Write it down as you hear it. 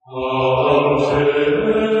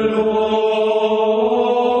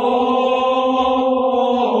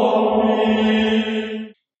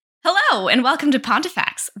Hello, and welcome to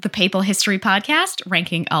Pontifex, the Papal History Podcast,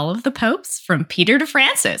 ranking all of the popes from Peter to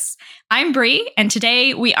Francis. I'm Brie, and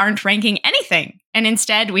today we aren't ranking anything, and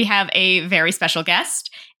instead we have a very special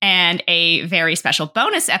guest and a very special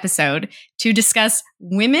bonus episode to discuss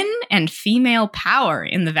women and female power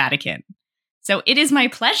in the Vatican. So it is my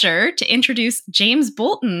pleasure to introduce James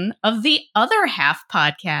Bolton of the Other Half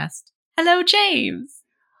podcast. Hello, James.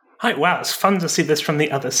 Hi, wow, it's fun to see this from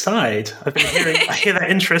the other side. I hear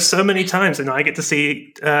that intro so many times, and I get to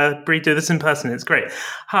see Brie do this in person. It's great.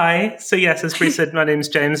 Hi. So yes, as Brie said, my name's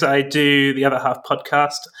James. I do the Other Half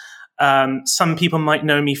podcast. Some people might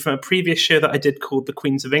know me from a previous show that I did called the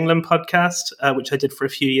Queens of England podcast, which I did for a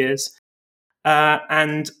few years.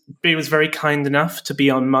 And Brie was very kind enough to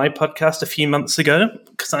be on my podcast a few months ago,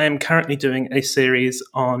 because I am currently doing a series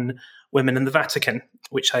on women in the Vatican,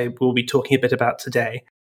 which I will be talking a bit about today.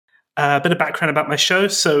 A bit of background about my show.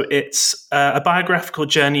 So it's a biographical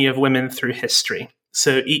journey of women through history.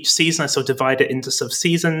 So each season I sort of divide it into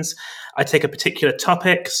sub-seasons. I take a particular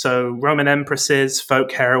topic, so Roman empresses,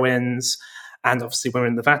 folk heroines, and obviously women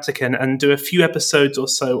in the Vatican, and do a few episodes or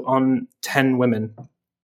so on 10 women.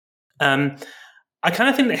 I kind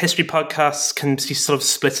of think that history podcasts can be sort of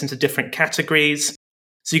split into different categories.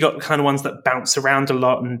 So you got the kind of ones that bounce around a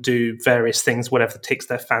lot and do various things, whatever takes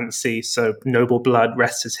their fancy. So Noble Blood,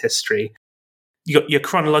 Rest is History. You got your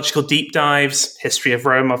chronological deep dives, History of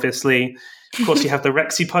Rome, obviously. Of course, you have the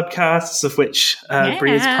Rexy podcasts, of which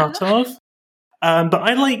Brie is part of. But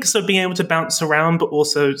I like sort of being able to bounce around, but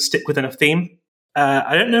also stick within a theme.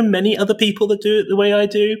 I don't know many other people that do it the way I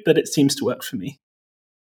do, but it seems to work for me.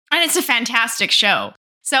 And it's a fantastic show.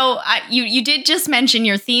 So you did just mention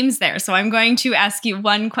your themes there. So I'm going to ask you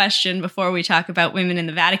one question before we talk about women in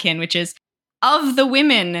the Vatican, which is, of the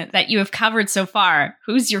women that you have covered so far,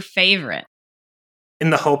 who's your favorite? In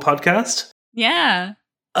the whole podcast? Yeah.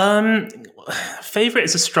 Favorite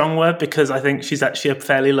is a strong word because I think she's actually a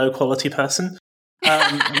fairly low quality person.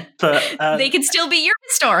 But they could still be your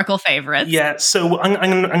historical favorites. Yeah, so I'm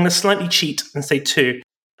going to slightly cheat and say two.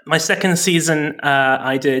 My second season,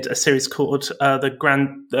 I did a series called the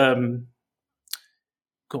Grand...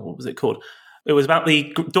 what was it called? It was about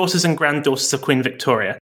the daughters and granddaughters of Queen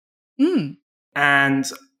Victoria. Mm. And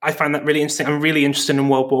I find that really interesting. I'm really interested in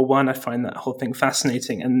World War I. I find that whole thing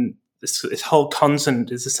fascinating. And this whole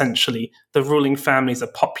continent is essentially the ruling families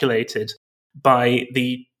are populated by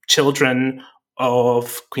the children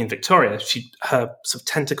of Queen Victoria. Her sort of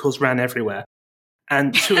tentacles ran everywhere.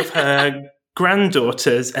 And two of her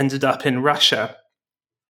granddaughters ended up in Russia.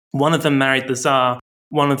 One of them married the Tsar.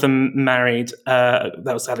 One of them married, that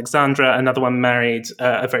was Alexandra. Another one married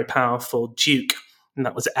a very powerful duke, and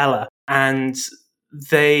that was Ella. And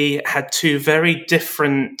they had two very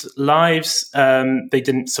different lives. They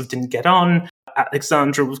didn't get on.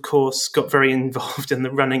 Alexandra, of course, got very involved in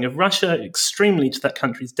the running of Russia, extremely to that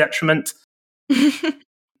country's detriment.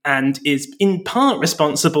 And is in part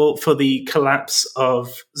responsible for the collapse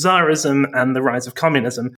of Tsarism and the rise of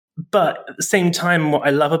communism. But at the same time, what I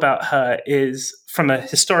love about her is, from a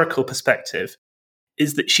historical perspective,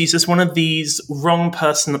 is that she's just one of these wrong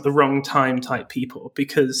person at the wrong time type people,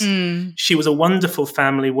 because she was a wonderful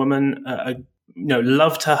family woman,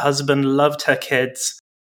 loved her husband, loved her kids.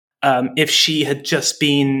 If she had just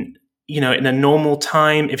been, in a normal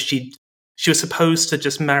time, if she was supposed to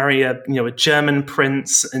just marry a German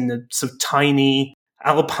prince in a sort of tiny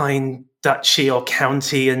Alpine duchy or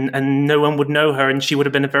county, and no one would know her, and she would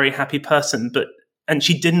have been a very happy person. And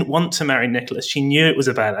she didn't want to marry Nicholas. She knew it was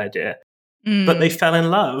a bad idea. But they fell in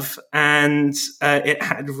love, and it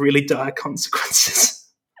had really dire consequences.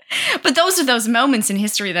 But those are those moments in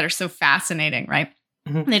history that are so fascinating, right?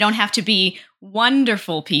 Mm-hmm. They don't have to be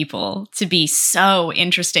wonderful people to be so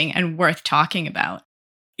interesting and worth talking about.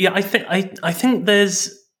 Yeah, I think there's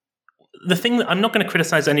the thing that I'm not going to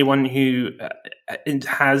criticize anyone who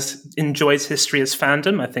enjoys history as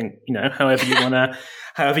fandom. I think however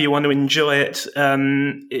you want to enjoy it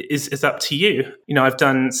is up to you. I've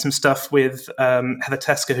done some stuff with Heather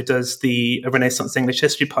Tesker, who does the Renaissance English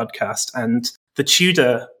History podcast, and the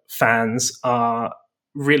Tudor fans are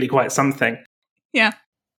really quite something. Yeah,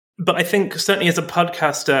 but I think certainly as a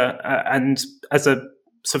podcaster and as a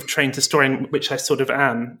sort of trained historian, which I sort of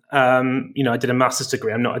am. I did a master's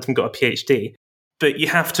degree. I haven't got a PhD, but you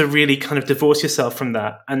have to really kind of divorce yourself from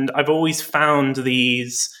that. And I've always found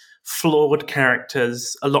these flawed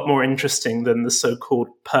characters a lot more interesting than the so-called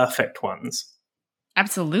perfect ones.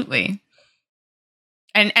 Absolutely.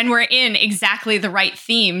 And we're in exactly the right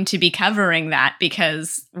theme to be covering that,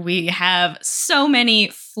 because we have so many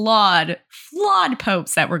flawed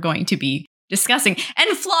popes that we're going to be discussing,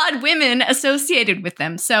 and flawed women associated with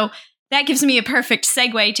them. So that gives me a perfect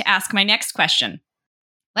segue to ask my next question.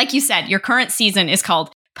 Like you said, your current season is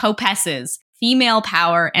called Popesses, Female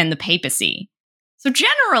Power and the Papacy. So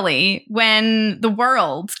generally, when the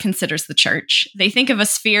world considers the church, they think of a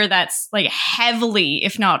sphere that's like heavily,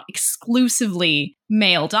 if not exclusively,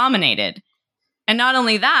 male-dominated. And not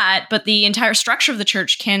only that, but the entire structure of the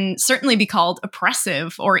church can certainly be called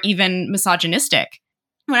oppressive or even misogynistic.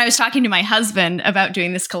 When I was talking to my husband about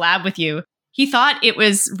doing this collab with you, he thought it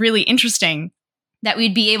was really interesting that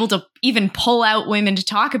we'd be able to even pull out women to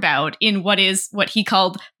talk about in what he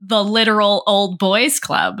called the literal old boys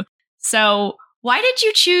club. So why did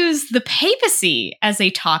you choose the papacy as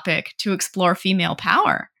a topic to explore female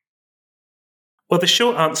power? Well, the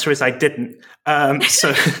short answer is I didn't.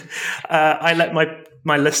 I let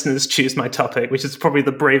my listeners choose my topic, which is probably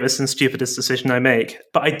the bravest and stupidest decision I make.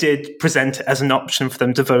 But I did present it as an option for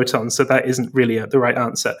them to vote on, so that isn't really the right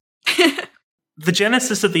answer. The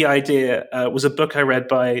genesis of the idea was a book I read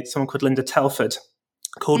by someone called Linda Telford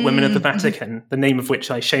called Women of the Vatican, the name of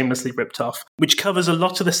which I shamelessly ripped off, which covers a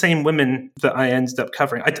lot of the same women that I ended up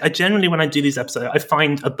covering. I generally, when I do these episodes, I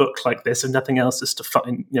find a book like this and nothing else is to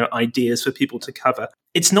find ideas for people to cover.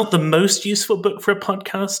 It's not the most useful book for a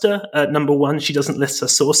podcaster. Number one, she doesn't list her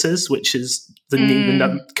sources, which is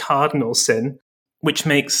the cardinal sin, which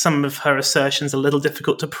makes some of her assertions a little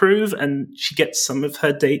difficult to prove, and she gets some of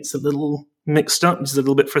her dates a little mixed up, which is a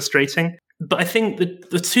little bit frustrating. But I think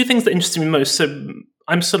the two things that interest me most, so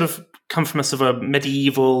I'm sort of come from a sort of a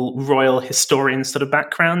medieval royal historian sort of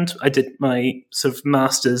background. I did my sort of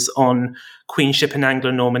master's on queenship in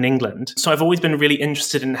Anglo-Norman England. So I've always been really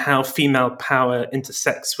interested in how female power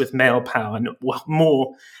intersects with male power, and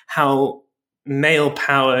more how male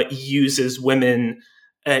power uses women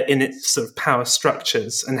in its sort of power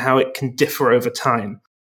structures and how it can differ over time.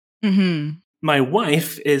 Mm-hmm. My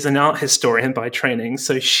wife is an art historian by training,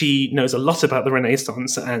 so she knows a lot about the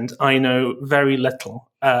Renaissance, and I know very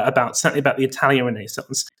little certainly about the Italian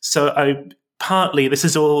Renaissance. So this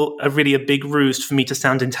is all a big ruse for me to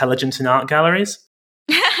sound intelligent in art galleries.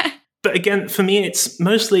 But again, for me, it's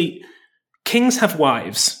mostly kings have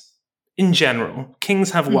wives in general.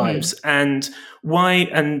 Kings have wives, and why?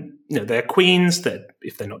 And they're queens.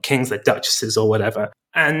 If they're not kings, they're duchesses or whatever.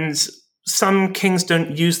 And some kings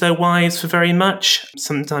don't use their wives for very much.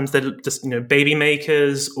 Sometimes they're just, baby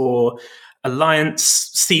makers or alliance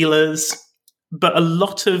sealers. But a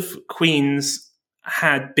lot of queens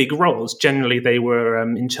had big roles. Generally, they were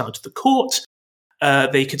in charge of the court.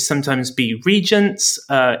 They could sometimes be regents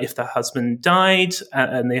if their husband died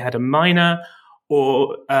and they had a minor.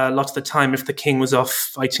 Or a lot of the time, if the king was off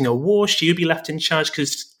fighting a war, she would be left in charge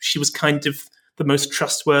because she was kind of the most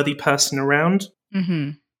trustworthy person around.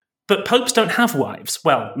 Mm-hmm. But popes don't have wives.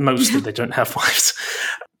 Well, mostly they don't have wives.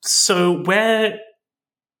 So where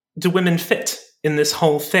do women fit in this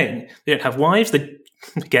whole thing? They don't have wives. They,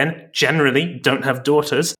 again, generally don't have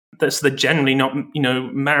daughters. So they're generally not,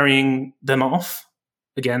 marrying them off.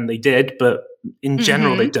 Again, they did, but in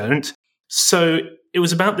general, they don't. So it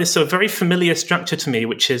was about this sort of very familiar structure to me,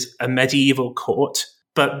 which is a medieval court,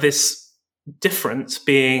 but this difference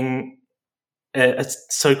being a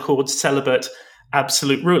so-called celibate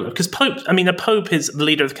absolute ruler. Because a pope is the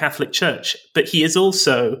leader of the Catholic Church, but he is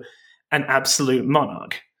also an absolute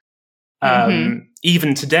monarch.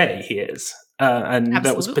 Even today he is. And Absolutely.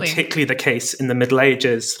 That was particularly the case in the Middle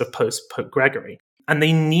Ages, sort of post-Pope Gregory. And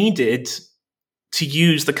they needed to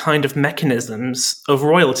use the kind of mechanisms of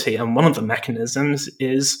royalty. And one of the mechanisms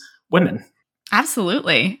is women.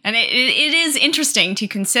 Absolutely. And it is interesting to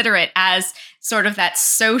consider it as sort of that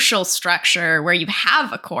social structure where you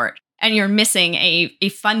have a court and you're missing a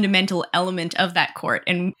fundamental element of that court.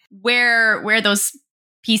 And where those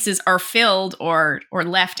pieces are filled or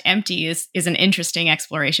left empty is an interesting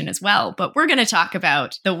exploration as well. But we're going to talk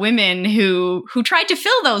about the women who tried to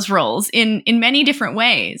fill those roles in many different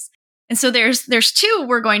ways. And so there's two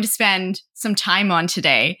we're going to spend some time on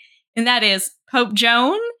today, and that is Pope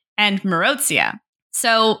Joan and Marozia.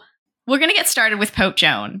 So we're going to get started with Pope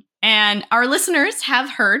Joan. And our listeners have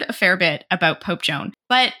heard a fair bit about Pope Joan.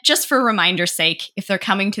 But just for reminder's sake, if they're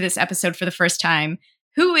coming to this episode for the first time,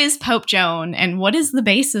 who is Pope Joan and what is the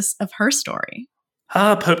basis of her story?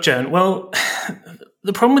 Pope Joan. Well,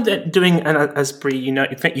 the problem with it doing, and as Brie,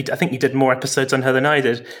 I think you did more episodes on her than I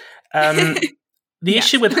did. The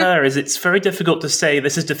issue with her is it's very difficult to say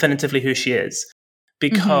this is definitively who she is,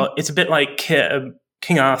 because it's a bit like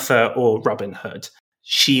King Arthur or Robin Hood.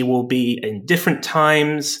 She will be in different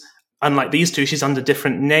times. Unlike these two, she's under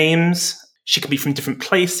different names. She can be from different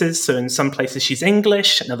places. So in some places she's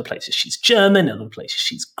English, in other places she's German, in other places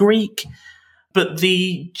she's Greek. But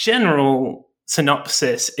the general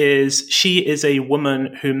synopsis is she is a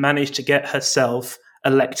woman who managed to get herself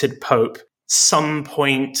elected pope some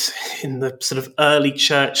point in the sort of early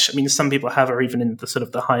church. I mean, some people have her even in the sort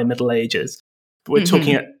of the higher Middle Ages. But we're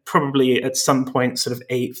talking at probably at some point sort of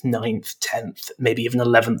 8th, 9th, 10th, maybe even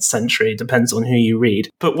 11th century. It depends on who you read.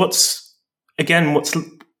 But what's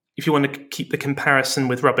if you want to keep the comparison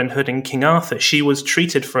with Robin Hood and King Arthur, she was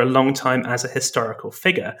treated for a long time as a historical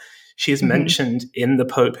figure. She is mentioned in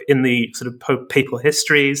the sort of papal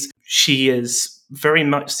histories. She is very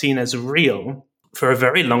much seen as real for a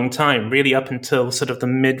very long time, really up until sort of the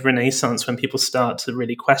mid-Renaissance, when people start to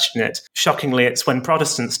really question it. Shockingly, it's when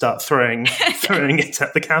Protestants start throwing it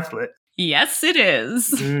at the Catholic. Yes, it is.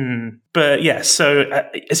 But yeah, so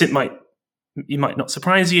as it might not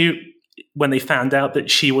surprise you, when they found out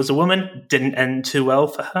that she was a woman, didn't end too well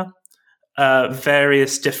for her.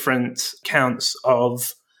 Various different accounts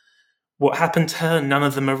of what happened to her, none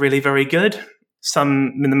of them are really very good.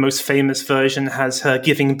 Some, in the most famous version, has her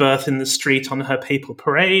giving birth in the street on her papal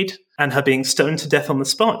parade and her being stoned to death on the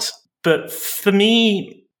spot. But for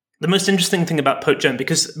me, the most interesting thing about Pope Joan,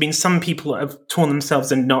 because, I mean, some people have torn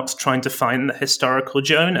themselves in knots trying to find the historical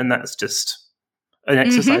Joan, and that's just an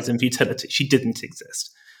exercise in futility. She didn't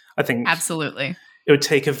exist. I think absolutely it would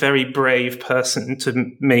take a very brave person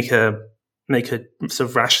to make a sort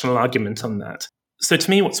of rational argument on that. So to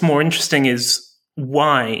me, what's more interesting is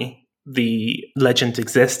why the legend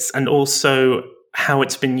exists and also how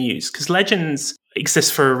it's been used. Because legends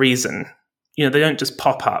exist for a reason. You know, they don't just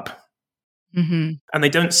pop up. And they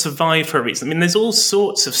don't survive for a reason. I mean, there's all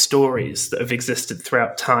sorts of stories that have existed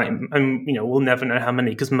throughout time. And, you know, we'll never know how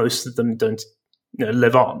many because most of them don't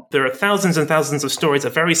live on. There are thousands and thousands of stories. A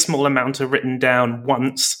very small amount are written down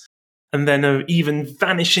once. And then an even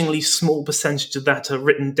vanishingly small percentage of that are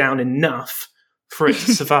written down enough for it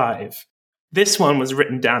to survive. This one was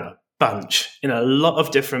written down a bunch in a lot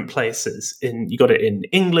of different places. You got it in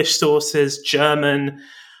English sources, German,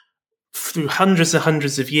 through hundreds and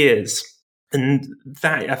hundreds of years. And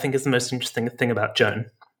that, I think, is the most interesting thing about Joan.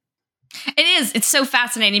 It is. It's so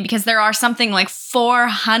fascinating because there are something like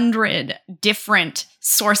 400 different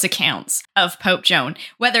source accounts of Pope Joan,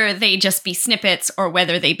 whether they just be snippets or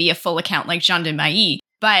whether they be a full account like Jean de Mailly.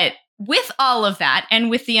 But with all of that, and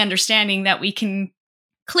with the understanding that we can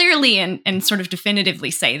clearly and sort of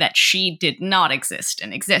definitively say that she did not exist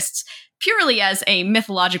and exists purely as a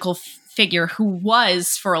mythological figure who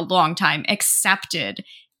was for a long time accepted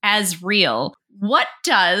as real, what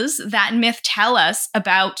does that myth tell us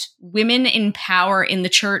about women in power in the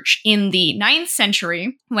church in the 9th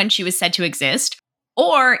century, when she was said to exist,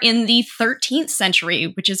 or in the 13th century,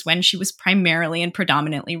 which is when she was primarily and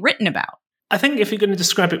predominantly written about? I think if you're going to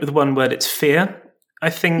describe it with one word, it's fear. I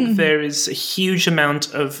think there is a huge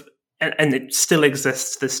amount of, and it still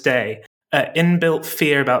exists this day, inbuilt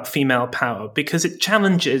fear about female power because it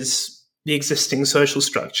challenges the existing social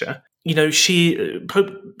structure. You know,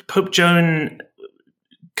 Pope Joan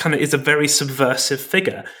kind of is a very subversive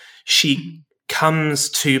figure. She comes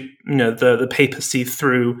to, the papacy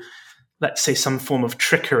through, let's say, some form of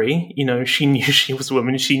trickery. You know, she knew she was a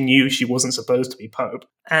woman. She knew she wasn't supposed to be pope.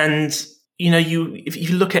 And, if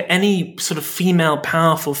you look at any sort of female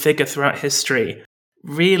powerful figure throughout history,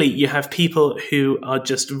 really you have people who are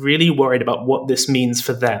just really worried about what this means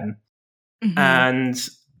for them. And,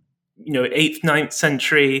 8th, 9th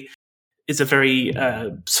century is a very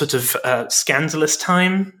sort of scandalous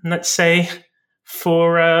time, let's say,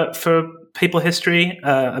 for papal history.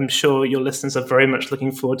 I'm sure your listeners are very much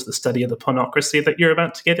looking forward to the study of the pornocracy that you're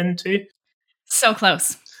about to get into. So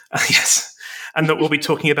close. Yes. And that we'll be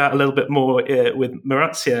talking about a little bit more with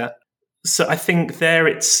Marazia. So I think there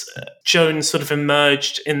it's Joan sort of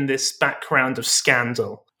emerged in this background of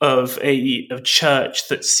scandal, of a church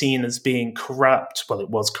that's seen as being corrupt. Well, it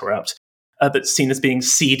was corrupt. That's seen as being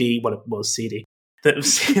seedy. Well, it was seedy. That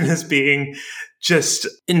was seen as being just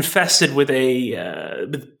infested with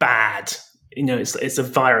with bad. It's a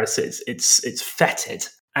virus. It's fetid.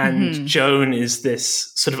 And Joan is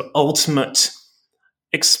this sort of ultimate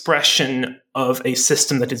expression of a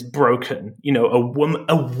system that is broken. A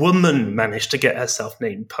woman managed to get herself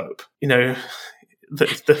named pope. The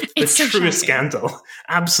so truest scandal.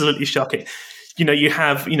 Absolutely shocking. You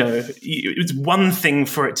have, it's one thing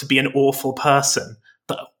for it to be an awful person,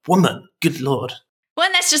 but a woman, good Lord. Well,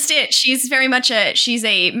 and that's just it. She's very much she's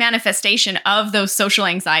a manifestation of those social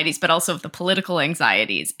anxieties, but also of the political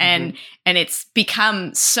anxieties. And it's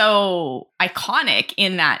become so iconic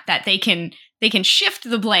in that they can shift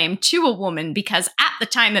the blame to a woman, because at the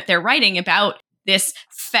time that they're writing about this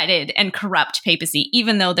fetid and corrupt papacy,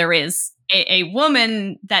 even though there is a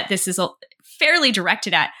woman that this is fairly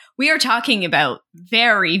directed at, we are talking about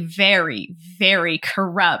very, very, very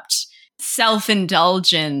corrupt,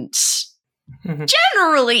 self-indulgent,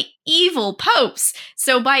 generally evil popes.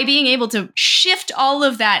 So by being able to shift all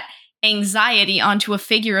of that anxiety onto a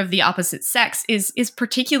figure of the opposite sex is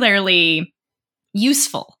particularly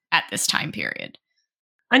useful at this time period.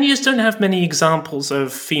 And you just don't have many examples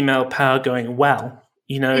of female power going well.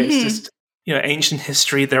 It's just, ancient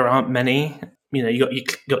history, there aren't many. You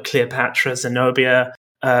got Cleopatra, Zenobia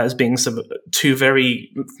as being two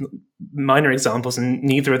very minor examples, and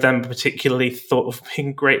neither of them particularly thought of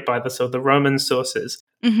being great by the Roman sources.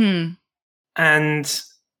 And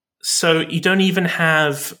so you don't even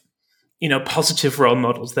have, positive role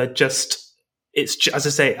models. They're just, as I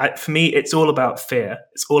say, for me, it's all about fear.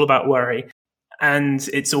 It's all about worry. And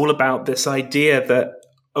it's all about this idea that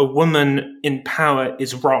a woman in power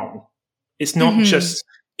is wrong. It's not just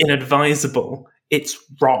inadvisable. It's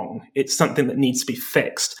wrong. It's something that needs to be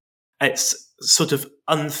fixed. It's sort of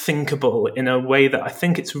unthinkable in a way that I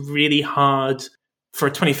think it's really hard for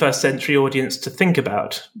a 21st century audience to think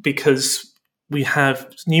about, because we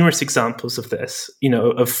have numerous examples of this,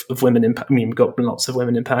 of women in power. I mean, we've got lots of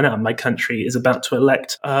women in power now. My country is about to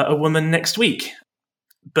elect a woman next week.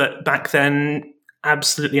 But back then,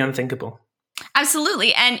 absolutely unthinkable.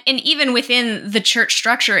 Absolutely. And even within the church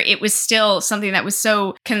structure, it was still something that was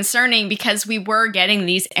so concerning, because we were getting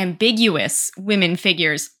these ambiguous women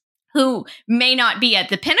figures who may not be at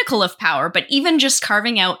the pinnacle of power, but even just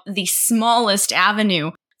carving out the smallest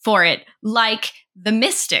avenue for it, like the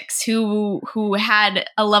mystics who had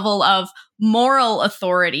a level of moral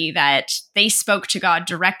authority that they spoke to God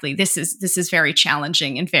directly. This is very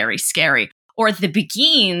challenging and very scary. Or the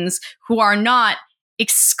Beguines, who are not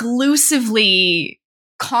exclusively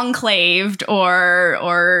conclaved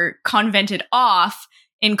or convented off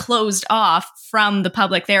and closed off from the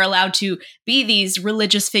public. They're allowed to be these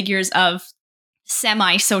religious figures of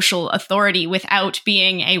semi-social authority without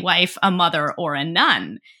being a wife, a mother, or a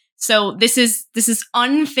nun. So this is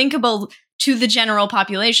unthinkable to the general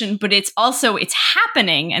population, but it's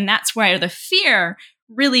happening, and that's where the fear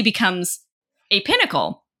really becomes a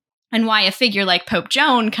pinnacle, and why a figure like Pope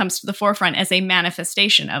Joan comes to the forefront as a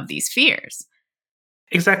manifestation of these fears.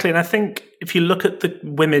 Exactly. And I think if you look at the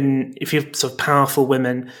women, if you have sort of powerful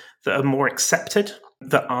women that are more accepted,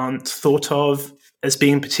 that aren't thought of as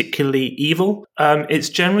being particularly evil, it's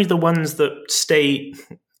generally the ones that stay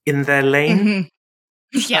in their lane,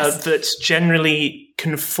 yes, that generally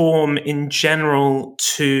conform in general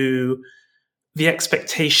to the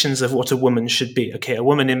expectations of what a woman should be. Okay, a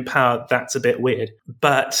woman in power, that's a bit weird.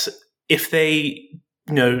 But if they,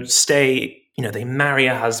 stay, they marry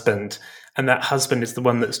a husband, and that husband is the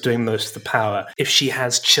one that's doing most of the power. If she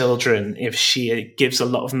has children, if she gives a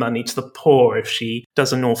lot of money to the poor, if she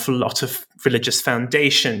does an awful lot of religious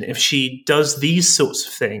foundation, if she does these sorts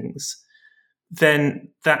of things, then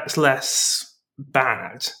that's less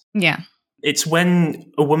bad. Yeah. It's when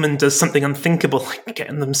a woman does something unthinkable, like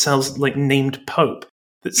getting themselves named Pope,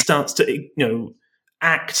 that starts to,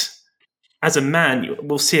 act as a man.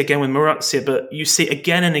 We'll see again with Marozia, but you see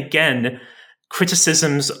again and again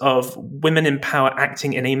criticisms of women in power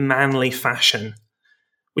acting in a manly fashion,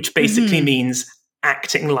 which basically means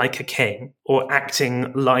acting like a king or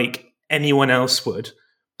acting like anyone else would.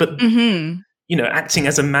 But, acting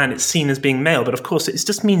as a man, it's seen as being male. But of course, it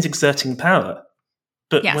just means exerting power.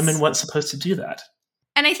 But women weren't supposed to do that.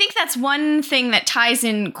 And I think that's one thing that ties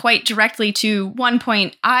in quite directly to one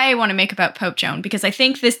point I want to make about Pope Joan, because I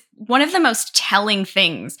think one of the most telling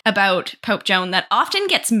things about Pope Joan that often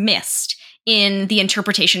gets missed in the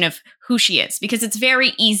interpretation of who she is, because it's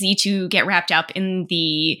very easy to get wrapped up in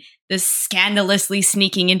the scandalously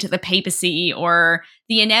sneaking into the papacy or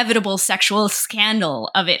the inevitable sexual scandal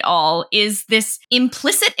of it all, is this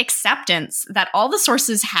implicit acceptance that all the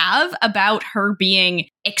sources have about her being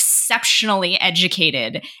exceptionally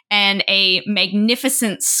educated and a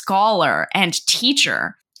magnificent scholar and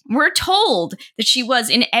teacher. We're told that she was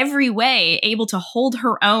in every way able to hold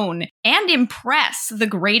her own and impress the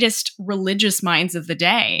greatest religious minds of the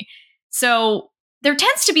day. So there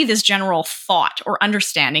tends to be this general thought or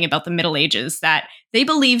understanding about the Middle Ages that they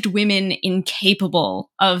believed women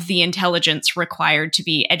incapable of the intelligence required to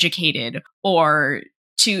be educated or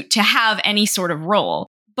to have any sort of role.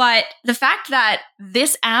 But the fact that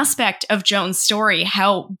this aspect of Joan's story,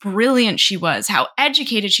 how brilliant she was, how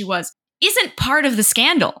educated she was, isn't part of the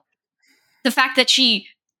scandal. The fact that she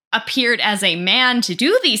appeared as a man to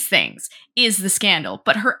do these things is the scandal.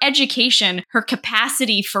 But her education, her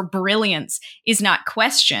capacity for brilliance is not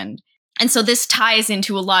questioned. And so this ties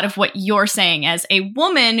into a lot of what you're saying as a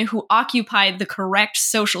woman who occupied the correct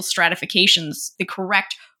social stratifications, the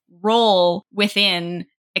correct role within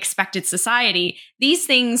expected society. These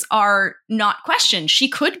things are not questioned. She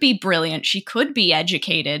could be brilliant. She could be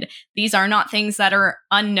educated. These are not things that are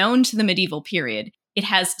unknown to the medieval period. It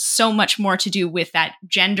has so much more to do with that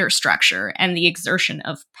gender structure and the exertion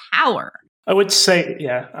of power. I would say,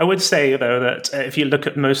 though, that if you look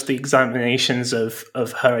at most of the examinations of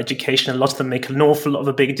her education, a lot of them make an awful lot of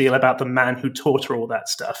a big deal about the man who taught her all that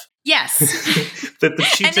stuff. Yes. the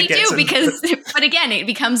tutor and they do, because, but again, it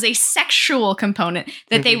becomes a sexual component,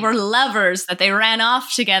 that they were lovers, that they ran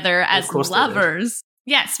off together as lovers.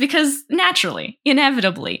 Yes, because naturally,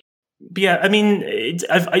 inevitably. But yeah, I mean,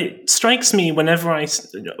 it strikes me whenever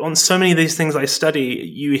on so many of these things I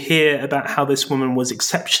study, you hear about how this woman was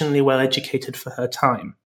exceptionally well educated for her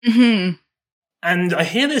time. Mm-hmm. And I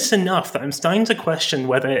hear this enough that I'm starting to question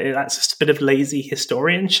whether that's just a bit of lazy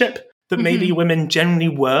historianship, that maybe women generally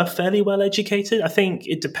were fairly well educated. I think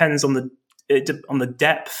it depends on the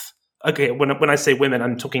depth. Okay, when I say women,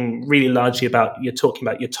 I'm talking really largely you're talking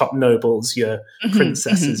about your top nobles, your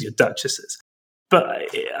princesses, your duchesses. But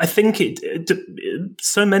I think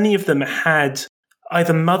so many of them had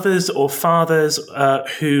either mothers or fathers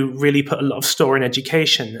who really put a lot of store in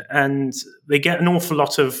education, and they get an awful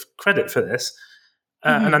lot of credit for this.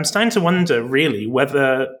 And I'm starting to wonder, really,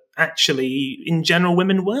 whether actually, in general,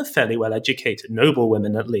 women were fairly well educated, noble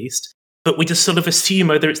women at least. But we just sort of assume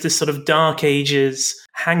whether it's this sort of Dark Ages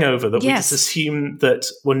hangover that we just assume that,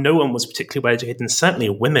 well, no one was particularly well educated, and certainly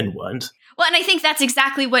women weren't. Well, and I think that's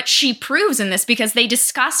exactly what she proves in this, because they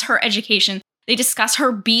discuss her education. They discuss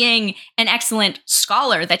her being an excellent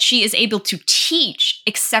scholar, that she is able to teach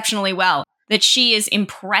exceptionally well, that she is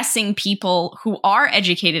impressing people who are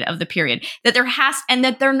educated of the period, and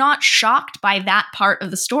that they're not shocked by that part of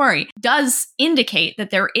the story does indicate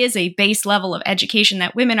that there is a base level of education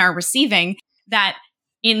that women are receiving that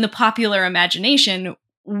in the popular imagination,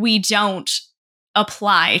 we don't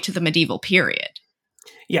apply to the medieval period.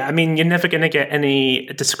 Yeah, I mean, you're never going to get any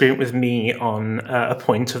disagreement with me on a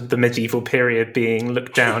point of the medieval period being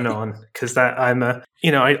looked down on, because the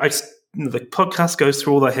podcast goes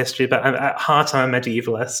through all the history, but at heart, I'm a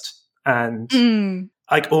medievalist. And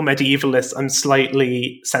like all medievalists, I'm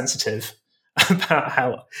slightly sensitive about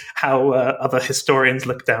how other historians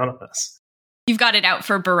look down on us. You've got it out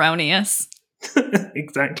for Baronius.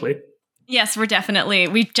 Exactly. Yes, we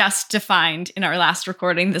just defined in our last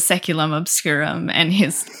recording the Saeculum Obscurum and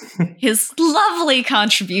his lovely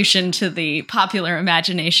contribution to the popular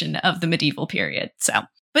imagination of the medieval period. So,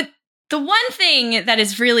 but the one thing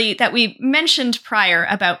that we mentioned prior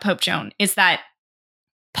about Pope Joan is that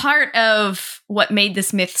part of what made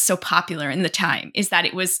this myth so popular in the time is that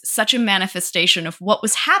it was such a manifestation of what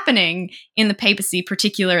was happening in the papacy,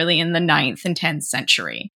 particularly in the 9th and 10th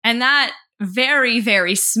century. And that very,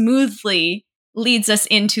 very smoothly leads us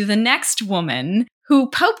into the next woman who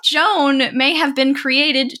Pope Joan may have been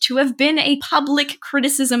created to have been a public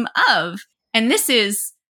criticism of. And this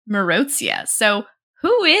is Marozia. So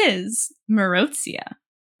who is Marozia?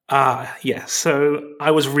 Yeah. So I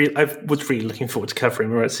was really looking forward to covering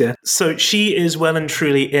Marozia. So she is well and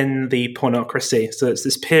truly in the pornocracy. So it's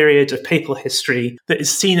this period of papal history that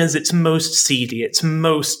is seen as its most seedy, its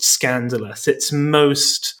most scandalous, its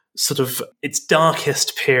most its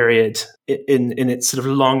darkest period in its sort of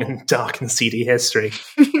long and dark and seedy history.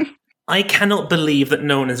 I cannot believe that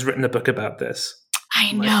no one has written a book about this.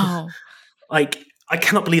 I know. I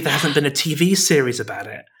cannot believe there hasn't been a TV series about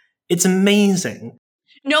it. It's amazing.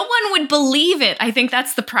 No one would believe it. I think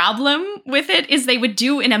that's the problem with it, is they would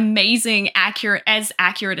do an amazing, accurate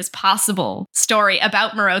as possible story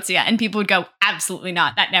about Marozia, and people would go, absolutely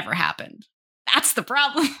not, that never happened. That's the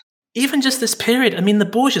problem. Even just this period. I mean, the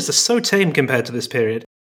Borgias are so tame compared to this period.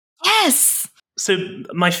 Yes! So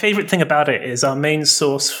my favorite thing about it is our main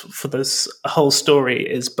source for this whole story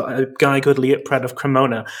is by a guy called Liutprand of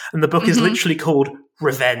Cremona, and the book is literally called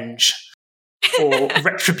Revenge. Or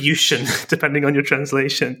Retribution, depending on your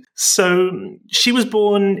translation. So she was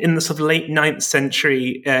born in the sort of late 9th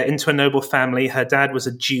century into a noble family. Her dad was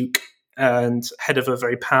a duke and head of a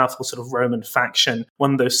very powerful sort of Roman faction,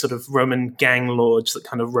 one of those sort of Roman gang lords that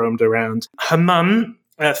kind of roamed around. Her mum,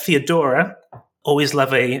 Theodora, always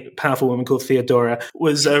love a powerful woman called Theodora,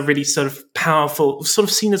 was a really sort of powerful, sort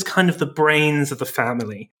of seen as kind of the brains of the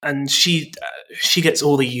family. And she gets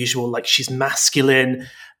all the usual, like she's masculine.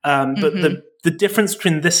 But the difference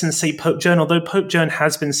between this and, say, Pope Joan, although Pope Joan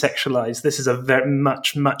has been sexualized, this is a very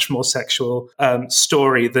much more sexual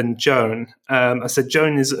story than Joan. I said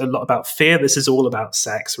Joan is a lot about fear. This is all about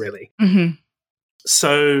sex, really. Mm-hmm.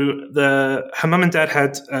 So her mum and dad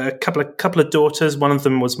had a couple of daughters. One of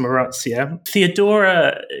them was Marozia.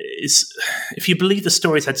 Theodora is, if you believe the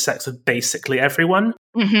stories, had sex with basically everyone.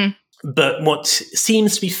 Mm-hmm. But what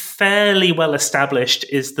seems to be fairly well established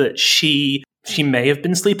is that she may have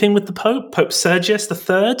been sleeping with the Pope Sergius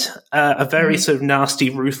III, a very sort of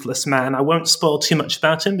nasty, ruthless man. I won't spoil too much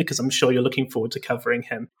about him because I'm sure you're looking forward to covering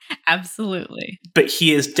him. Absolutely. But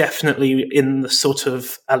he is definitely in the sort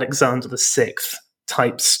of Alexander VI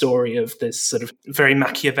type story of this sort of very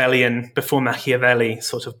Machiavellian, before Machiavelli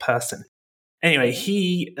sort of person. Anyway,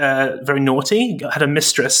 he, very naughty, had a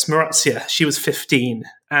mistress, Marozia. She was 15.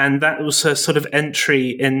 And that was her sort of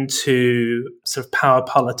entry into sort of power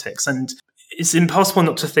politics. And it's impossible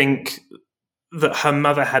not to think that her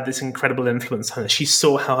mother had this incredible influence on her. She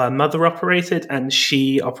saw how her mother operated, and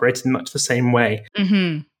she operated in much the same way.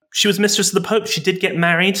 Mm-hmm. She was mistress of the Pope. She did get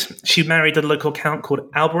married. She married a local count called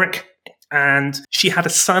Alberic. And she had a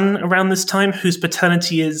son around this time whose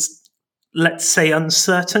paternity is, let's say,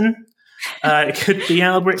 uncertain. It could be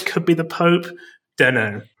Alberic, could be the Pope. Don't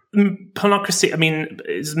know. Pornocracy, I mean,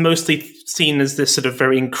 is mostly seen as this sort of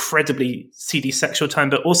very incredibly seedy sexual time,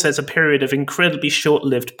 but also as a period of incredibly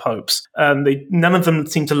short-lived popes. None of them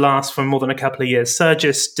seem to last for more than a couple of years.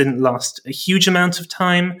 Sergius didn't last a huge amount of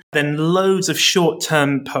time. Then loads of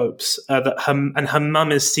short-term popes her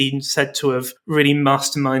mum is said to have really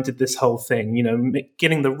masterminded this whole thing, you know,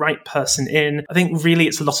 getting the right person in. I think really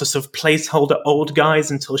it's a lot of sort of placeholder old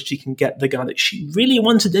guys until she can get the guy that she really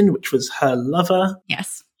wanted in, which was her lover.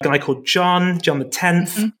 Yes. A guy called John X.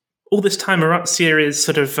 Mm-hmm. All this time, Marozia is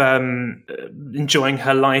sort of enjoying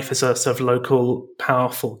her life as a sort of local,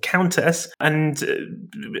 powerful countess. And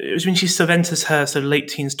it was when she sort of enters her sort of late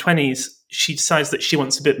teens, 20s, she decides that she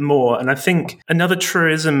wants a bit more. And I think another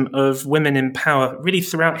truism of women in power really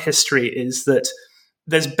throughout history is that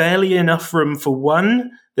there's barely enough room for one,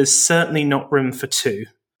 there's certainly not room for two.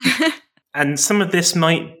 And some of this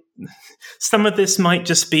might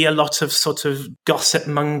just be a lot of sort of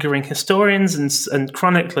gossip-mongering historians and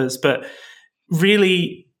chroniclers, but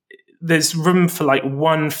really there's room for like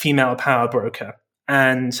one female power broker.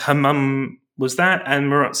 And her mum was that, and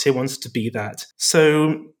Marozia wanted to be that.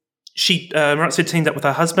 So Marozia teamed up with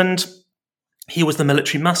her husband. He was the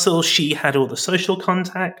military muscle. She had all the social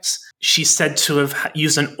contacts. She's said to have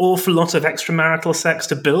used an awful lot of extramarital sex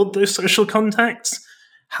to build those social contacts.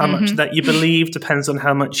 How much that you believe depends on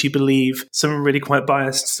how much you believe some really quite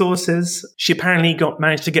biased sources. She apparently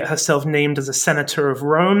managed to get herself named as a senator of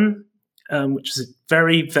Rome, which is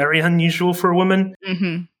very, very unusual for a woman.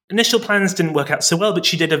 Mm-hmm. Initial plans didn't work out so well, but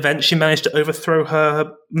she did eventually manage to overthrow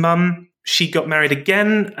her mum. She got married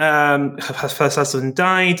again. Her first husband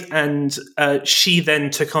died, and she then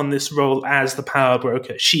took on this role as the power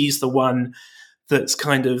broker. She's the one that's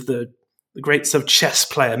kind of the great sort of chess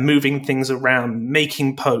player, moving things around,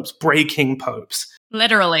 making popes, breaking popes.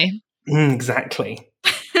 Literally. Exactly.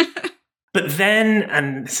 But then,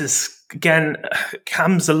 and this is, again,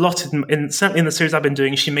 comes a lot certainly in the series I've been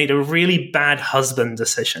doing, she made a really bad husband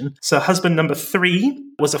decision. So husband number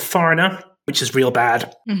 3 was a foreigner, which is real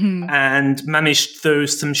bad, and managed through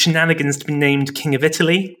some shenanigans to be named King of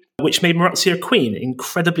Italy, which made Marozia a queen.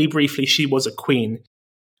 Incredibly briefly, she was a queen.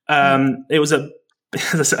 It was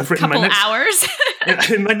as I've written couple hours.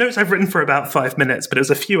 In my notes, I've written for about 5 minutes, but it was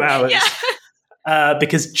a few hours. Yeah.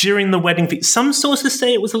 Because during the wedding feast, some sources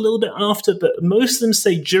say it was a little bit after, but most of them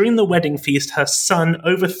say during the wedding feast, her son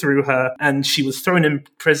overthrew her and she was thrown in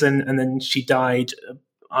prison, and then she died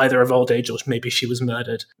either of old age or maybe she was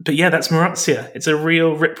murdered. But yeah, that's Marozia. It's a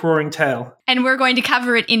real rip-roaring tale. And we're going to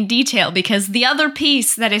cover it in detail because the other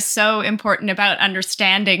piece that is so important about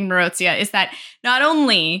understanding Marozia is that not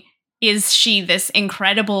only is she this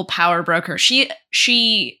incredible power broker,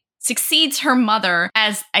 she succeeds her mother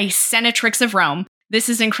as a senatrix of Rome. This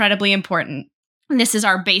is incredibly important. This is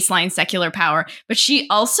our baseline secular power. But she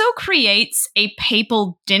also creates a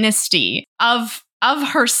papal dynasty of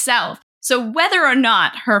herself. So whether or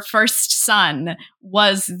not her first son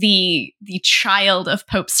was the child of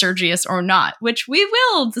Pope Sergius or not, which we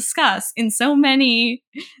will discuss in so many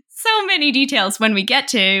details when we get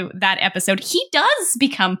to that episode, he does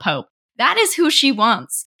become Pope. That is who she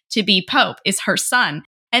wants to be Pope, is her son.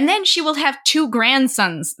 And then she will have 2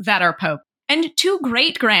 grandsons that are Pope. and 2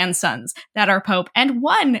 great-grandsons that are pope, and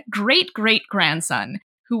 1 great-great-grandson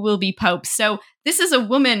who will be pope. So this is a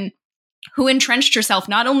woman who entrenched herself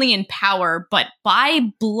not only in power, but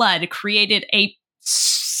by blood created a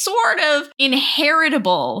sort of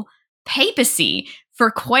inheritable papacy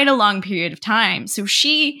for quite a long period of time. So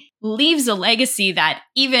she leaves a legacy that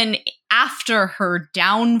even after her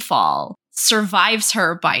downfall survives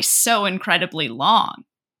her by so incredibly long.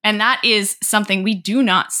 And that is something we do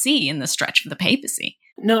not see in the stretch of the papacy.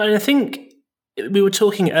 No, and I think we were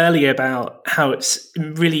talking earlier about how it's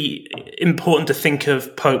really important to think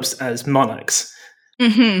of popes as monarchs.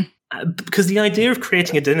 Because the idea of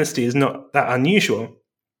creating a dynasty is not that unusual.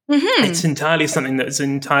 It's entirely something that's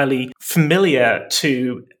entirely familiar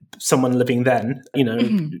to someone living then. You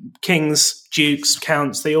know, kings, dukes,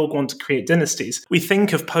 counts, they all want to create dynasties. We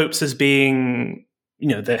think of popes as being, you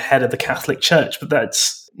know, the head of the Catholic Church, but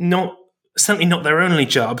that's certainly not their only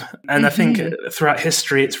job. And I think throughout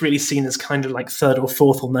history, it's really seen as kind of like 3rd or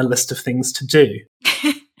 4th on their list of things to do.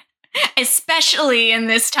 Especially in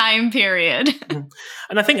this time period.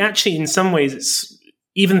 And I think actually in some ways it's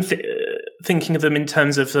even thinking of them in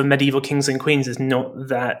terms of the medieval kings and queens is not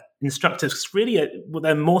that instructive. It's really what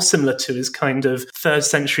they're more similar to is kind of 3rd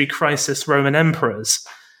century crisis Roman emperors,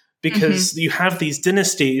 because you have these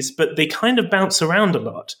dynasties, but they kind of bounce around a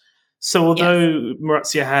lot. So although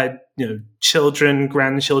Marozia had, you know, children,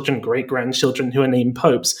 grandchildren, great-grandchildren who are named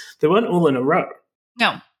popes, they weren't all in a row.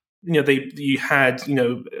 No. You know, you had, you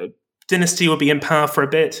know, dynasty will be in power for a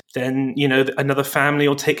bit, then, you know, another family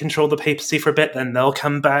will take control of the papacy for a bit, then they'll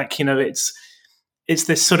come back. You know, it's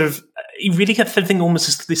this sort of, you really get the thing almost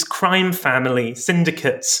as this crime family,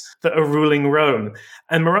 syndicates that are ruling Rome.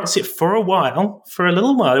 And Marozia, for a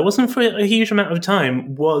little while, it wasn't for a huge amount of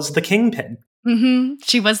time, was the kingpin.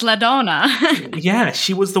 She was La Donna. Yeah,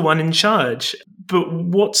 she was the one in charge. But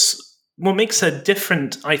what makes her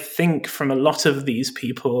different, I think, from a lot of these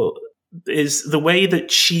people is the way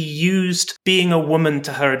that she used being a woman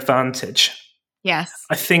to her advantage. Yes.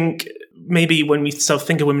 I think maybe when we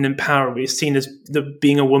think of women in power, we're seen as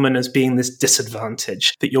being a woman as being this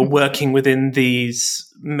disadvantage, that you're working within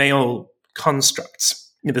these male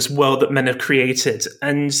constructs, you know, this world that men have created.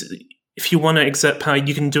 And if you want to exert power,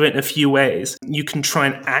 you can do it in a few ways. You can try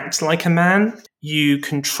and act like a man. You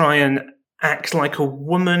can try and act like a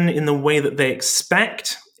woman in the way that they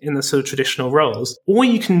expect in the sort of traditional roles. Or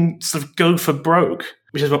you can sort of go for broke,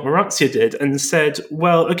 which is what Marozia did, and said,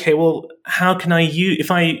 well, okay, well, how can I use,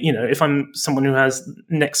 if I'm someone who has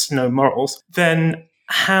next to no morals, then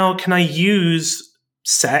how can I use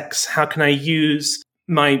sex? How can I use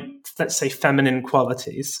my, let's say, feminine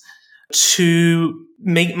qualities to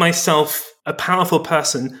make myself a powerful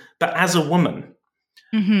person, but as a woman?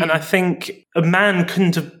 And I think a man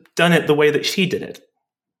couldn't have done it the way that she did it.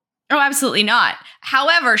 Oh, absolutely not.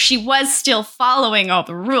 However, she was still following all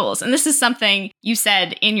the rules. And this is something you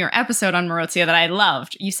said in your episode on Marozia that I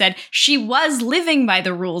loved. You said she was living by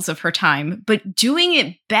the rules of her time, but doing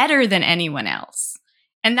it better than anyone else.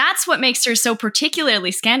 And that's what makes her so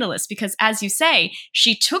particularly scandalous, because as you say,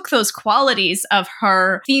 she took those qualities of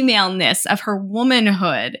her femaleness, of her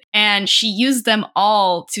womanhood, and she used them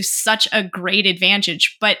all to such a great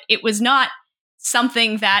advantage. But it was not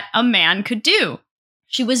something that a man could do.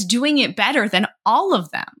 She was doing it better than all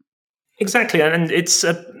of them. Exactly. And it's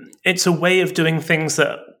a way of doing things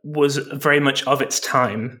that was very much of its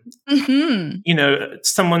time. You know,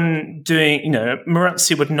 someone doing, you know,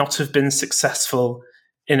 Marozia would not have been successful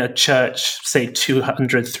in a church, say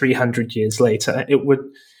 200, 300 years later. It would,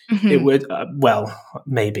 well,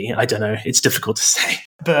 maybe, I don't know. It's difficult to say.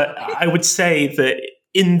 But I would say that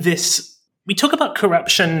in this, we talk about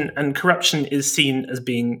corruption, and corruption is seen as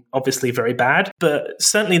being obviously very bad, but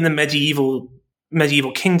certainly in the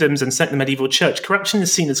medieval kingdoms and certainly the medieval church, corruption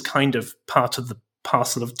is seen as kind of part of the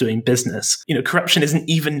parcel of doing business. You know, corruption isn't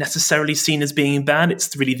even necessarily seen as being bad.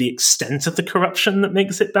 It's really the extent of the corruption that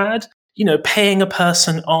makes it bad. You know, paying a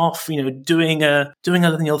person off, you know, doing a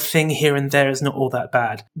little thing here and there is not all that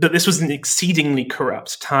bad. But this was an exceedingly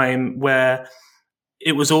corrupt time where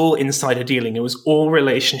it was all insider dealing. It was all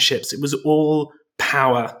relationships. It was all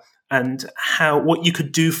power and what you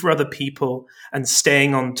could do for other people and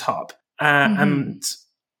staying on top. And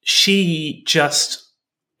she just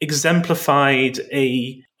exemplified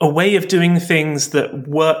a way of doing things that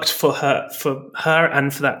worked for her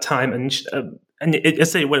and for that time. And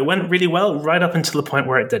it went really well right up until the point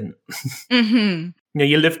where it didn't. You know,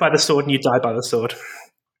 you live by the sword and you die by the sword.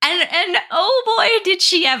 And oh boy, did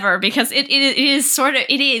she ever, because it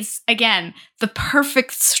is, again, the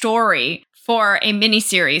perfect story for a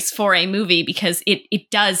miniseries, for a movie, because it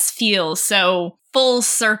does feel so full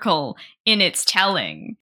circle in its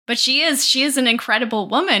telling. But she is an incredible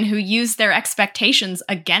woman who used their expectations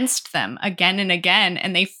against them again and again,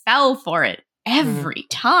 and they fell for it every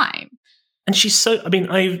time. And she's it'll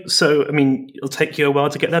take you a while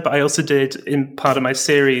to get there, but I also did, in part of my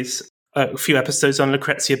series, a few episodes on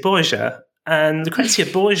Lucrezia Borgia. And Lucrezia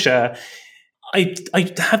Borgia, I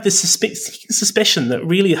have this suspicion that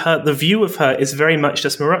really the view of her is very much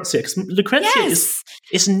just Marozia, because Lucrezia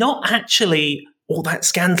is not actually all that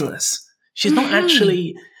scandalous. She's not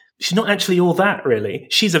actually all that, really.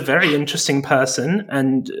 She's a very interesting person,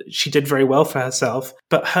 and she did very well for herself.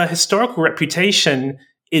 But her historical reputation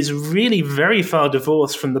is really very far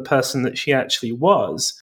divorced from the person that she actually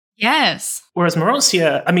was. Yes. Whereas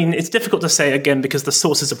Marozia, it's difficult to say, again, because the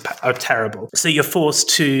sources are terrible. So you're forced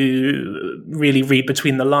to really read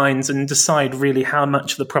between the lines and decide really how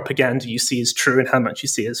much of the propaganda you see is true and how much you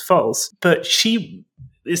see is false. But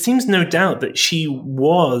it seems no doubt that she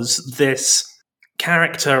was this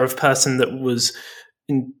character of person that was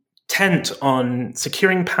intent on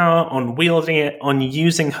securing power, on wielding it, on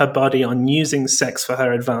using her body, on using sex for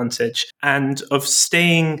her advantage, and of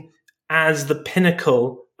staying as the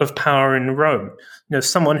pinnacle of power in Rome.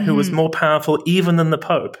 Someone who was more powerful even than the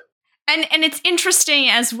Pope. And it's interesting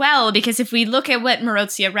as well, because if we look at what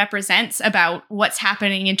Marozia represents about what's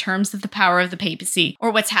happening in terms of the power of the papacy,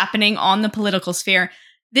 or what's happening on the political sphere,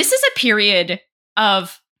 this is a period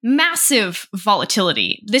of massive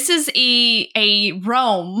volatility. This is a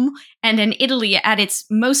Rome and an Italy at its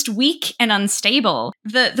most weak and unstable.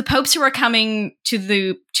 The popes who are coming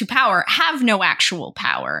to power have no actual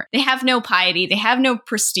power. They have no piety. They have no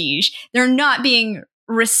prestige. They're not being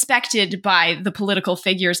respected by the political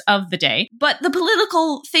figures of the day. But the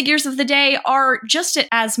political figures of the day are just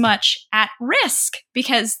as much at risk,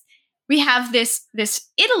 because we have this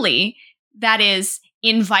Italy that is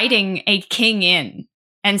inviting a king in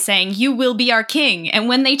and saying, you will be our king. And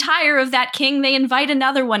when they tire of that king, they invite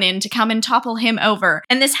another one in to come and topple him over.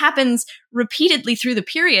 And this happens repeatedly through the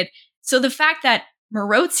period. So the fact that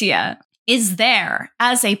Marozia is there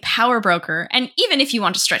as a power broker, and even if you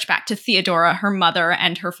want to stretch back to Theodora, her mother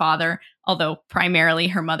and her father, although primarily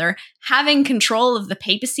her mother, having control of the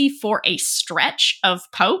papacy for a stretch of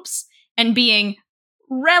popes and being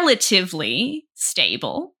relatively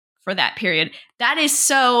stable for that period, that is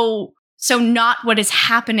so not what is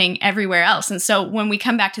happening everywhere else. And so when we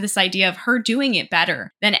come back to this idea of her doing it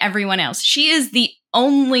better than everyone else, she is the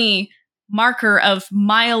only marker of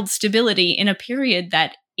mild stability in a period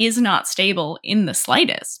that is not stable in the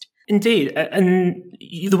slightest. Indeed. And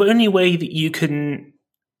the only way that you can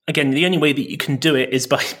do it is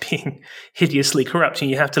by being hideously corrupt,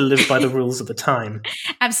 and you have to live by the rules of the time.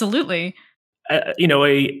 Absolutely.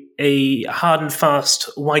 A hard and fast,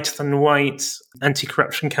 whiter than white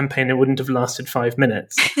anti-corruption campaign wouldn't have lasted 5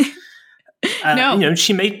 minutes. No,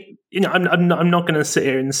 she made. I'm not going to sit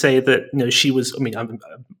here and say that she was. I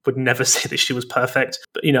would never say that she was perfect,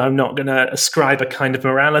 but I'm not going to ascribe a kind of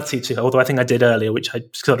morality to her. Although I think I did earlier, which I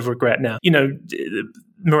sort of regret now.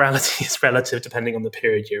 Morality is relative depending on the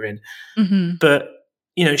period you're in, but.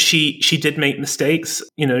 She did make mistakes.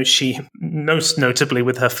 She, most notably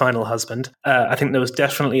with her final husband, I think there was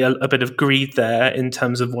definitely a bit of greed there in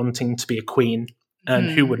terms of wanting to be a queen,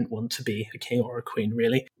 and who wouldn't want to be a king or a queen,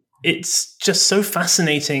 really? It's just so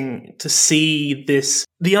fascinating to see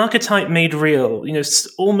the archetype made real.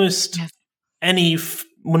 Almost any,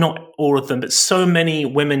 well, not all of them, but so many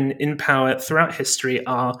women in power throughout history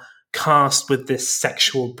are cast with this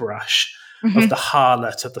sexual brush. Of the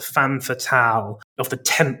harlot, of the femme fatale, of the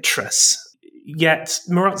temptress. Yet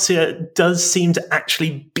Marozia does seem to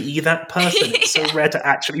actually be that person. It's so rare to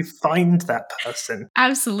actually find that person.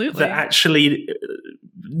 Absolutely. That actually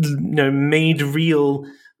made real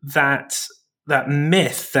that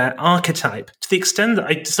myth, that archetype, to the extent that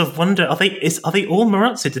I sort of wonder, are they all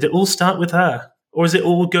Marozia? Did it all start with her? Or is it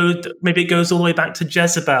all maybe it goes all the way back to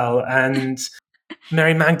Jezebel and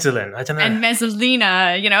Mary Magdalene, I don't know. And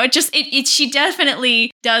Messalina, she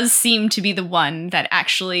definitely does seem to be the one that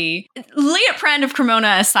actually, Liutprand of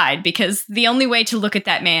Cremona aside, because the only way to look at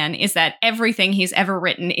that man is that everything he's ever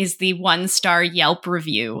written is the 1-star Yelp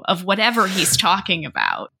review of whatever he's talking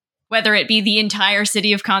about. Whether it be the entire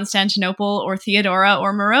city of Constantinople or Theodora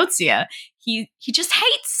or Marozia, he just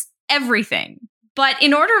hates everything. But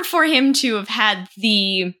in order for him to have had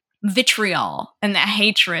the vitriol and the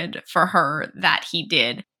hatred for her that he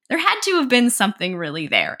did, there had to have been something really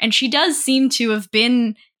there. And she does seem to have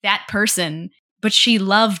been that person, but she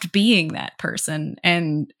loved being that person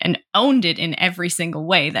and owned it in every single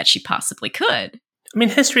way that she possibly could. I mean,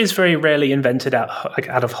 history is very rarely invented out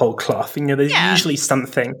of whole cloth. There's usually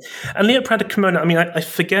something. And Leo Prado Carmona, I mean, I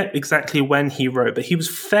forget exactly when he wrote, but he was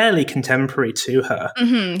fairly contemporary to her.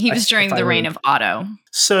 Mm-hmm. He was during the reign of Otto.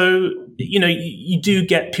 So, you do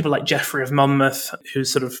get people like Geoffrey of Monmouth, who's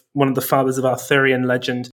sort of one of the fathers of Arthurian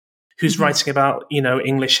legend, who's writing about,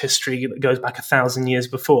 English history that goes back 1,000 years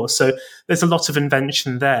before. So there's a lot of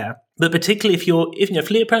invention there. But particularly if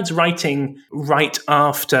Leopold's writing right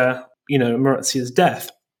after, Marozia's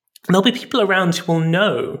death, there'll be people around who will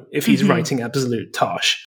know if he's writing absolute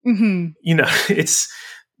tosh. It's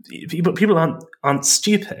people aren't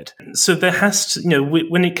stupid. So there has to,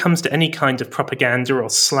 when it comes to any kind of propaganda or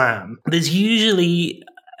slam, there's usually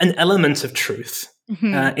an element of truth.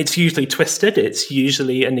 It's usually twisted. It's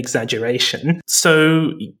usually an exaggeration.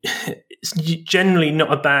 So it's generally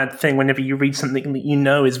not a bad thing whenever you read something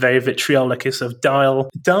that is very vitriolic. Is of dial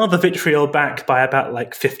the vitriol back by about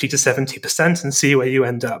like 50 to 70% and see where you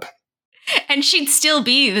end up. And she'd still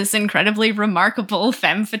be this incredibly remarkable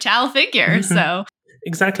femme fatale figure. So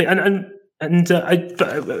exactly, and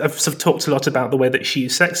I've sort of talked a lot about the way that she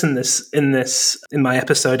used sex in my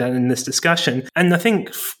episode and in this discussion, and I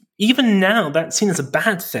think even now that's seen as a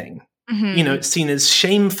bad thing. It's seen as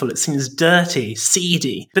shameful, it's seen as dirty,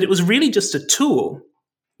 seedy, but it was really just a tool.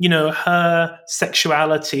 Her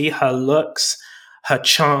sexuality, her looks, her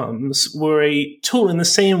charms were a tool in the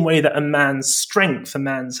same way that a man's strength, a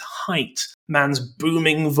man's height, man's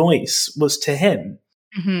booming voice was to him.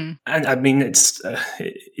 And I mean,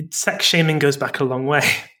 sex shaming goes back a long way.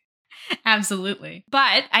 Absolutely.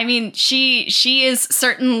 But I mean, she is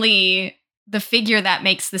certainly the figure that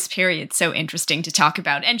makes this period so interesting to talk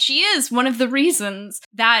about. And she is one of the reasons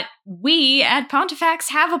that we at Pontifex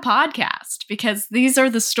have a podcast, because these are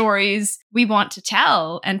the stories we want to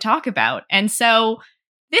tell and talk about. And so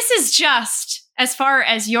this is just, as far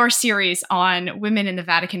as your series on women in the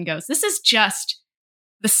Vatican goes, this is just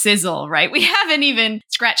the sizzle, right? We haven't even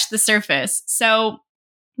scratched the surface. So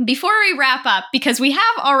before we wrap up, because we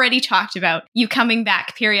have already talked about you coming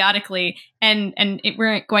back periodically, and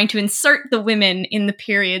we're going to insert the women in the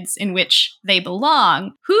periods in which they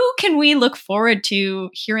belong, who can we look forward to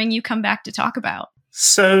hearing you come back to talk about?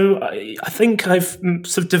 So I think I've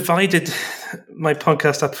sort of divided my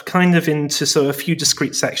podcast up kind of into sort of a few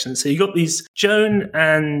discrete sections. So you got these Joan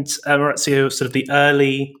and Marozia, sort of the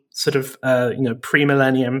early sort of,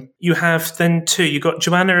 pre-millennium. You have then you got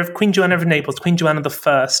Queen Joanna of Naples, Queen Joanna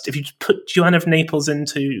I. If you put Joanna of Naples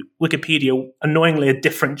into Wikipedia, annoyingly a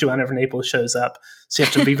different Joanna of Naples shows up. So you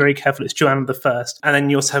have to be very careful. It's Joanna I. And then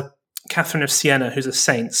you also have Catherine of Siena, who's a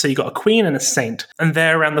saint. So you got a queen and a saint. And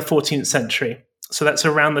they're around the 14th century. So that's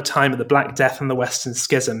around the time of the Black Death and the Western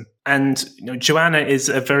Schism. And Joanna is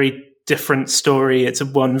a very different story. It's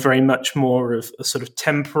one very much more of a sort of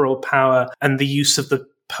temporal power and the use of the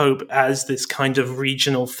Pope as this kind of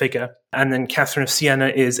regional figure. And then Catherine of Siena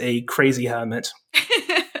is a crazy hermit.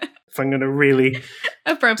 If I'm going to really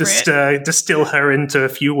distill her into a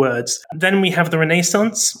few words. Then we have the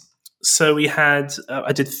Renaissance. So we had,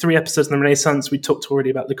 I did 3 episodes on the Renaissance. We talked already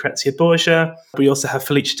about Lucrezia Borgia. We also have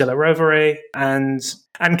Felice della Rovere and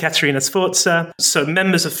Caterina Sforza. So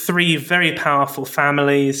members of 3 very powerful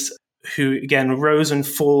families who, again, rose and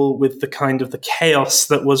fall with the kind of the chaos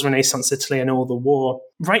that was Renaissance Italy and all the war.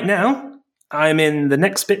 Right now, I'm in the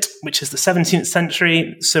next bit, which is the 17th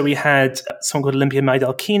century. So we had someone called Olympia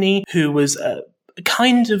Maidalchini, who was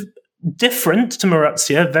kind of different to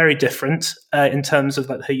Marozia, very different in terms of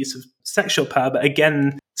like her use of sexual power, but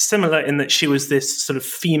again, similar in that she was this sort of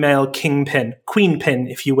female kingpin, queenpin,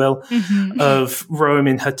 if you will, of Rome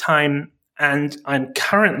in her time. And I'm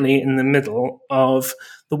currently in the middle of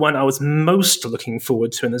the one I was most looking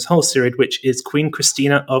forward to in this whole series, which is Queen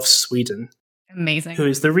Christina of Sweden. Amazing. Who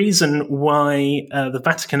is the reason why the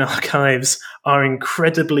Vatican archives are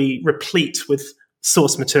incredibly replete with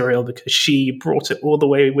source material, because she brought it all the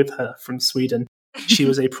way with her from Sweden. She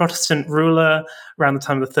was a Protestant ruler around the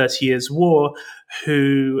time of the 30 Years' War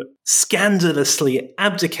who scandalously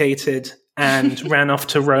abdicated and ran off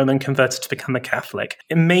to Rome and converted to become a Catholic.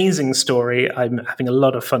 Amazing story. I'm having a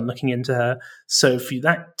lot of fun looking into her. So if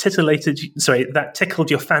that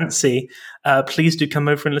tickled your fancy, please do come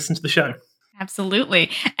over and listen to the show.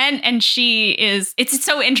 Absolutely. And she is, it's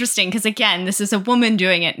so interesting because, again, this is a woman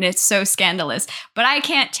doing it and it's so scandalous. But I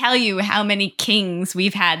can't tell you how many kings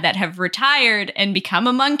we've had that have retired and become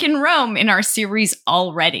a monk in Rome in our series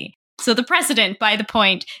already. So the precedent, by the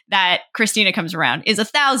point that Christina comes around, is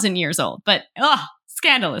 1,000 years old. But,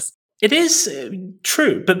 scandalous. It is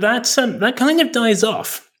true, but that kind of dies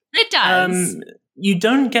off. It does. You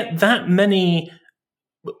don't get that many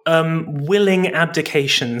willing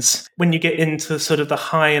abdications when you get into sort of the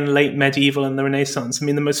high and late medieval and the Renaissance. I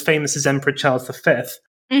mean, the most famous is Emperor Charles V.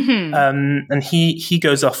 And he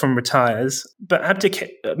goes off and retires. But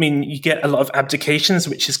you get a lot of abdications,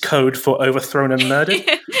 which is code for overthrown and murdered.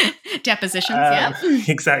 Depositions, yeah.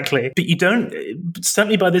 Exactly. But you don't,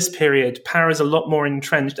 certainly by this period, power is a lot more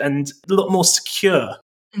entrenched and a lot more secure.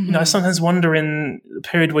 I sometimes wonder in the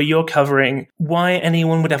period where you're covering why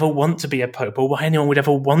anyone would ever want to be a pope or why anyone would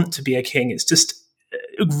ever want to be a king. It's just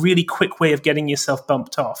a really quick way of getting yourself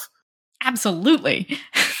bumped off. Absolutely.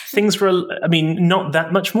 Things were, not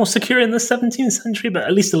that much more secure in the 17th century, but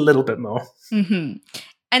at least a little bit more. And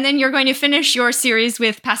then you're going to finish your series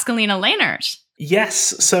with Pascalina Lehnert.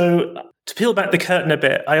 Yes. So to peel back the curtain a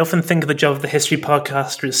bit, I often think of the job of the history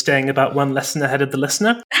podcaster as staying about one lesson ahead of the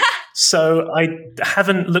listener. So I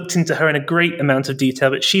haven't looked into her in a great amount of detail,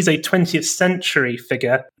 but she's a 20th century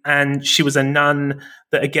figure, and she was a nun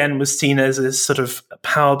that again was seen as a sort of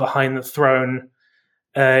power behind the throne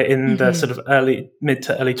in the sort of mid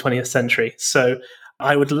to early 20th century. So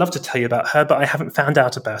I would love to tell you about her, but I haven't found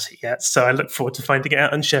out about it yet. So I look forward to finding it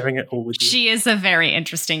out and sharing it all with you. She is a very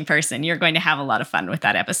interesting person. You're going to have a lot of fun with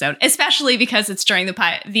that episode, especially because it's during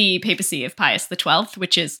the papacy of Pius XII,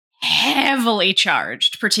 which is heavily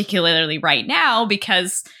charged, particularly right now,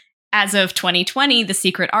 because as of 2020, the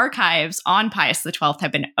secret archives on Pius XII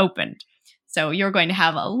have been opened. So you're going to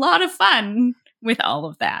have a lot of fun with all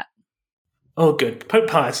of that. Oh, good. Pope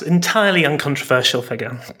Pius, entirely uncontroversial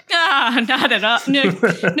figure. Not at all.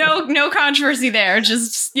 No controversy there.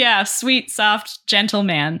 Just, sweet, soft, gentle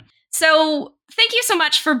man. So thank you so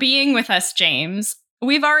much for being with us, James.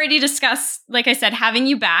 We've already discussed, like I said, having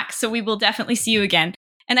you back, so we will definitely see you again.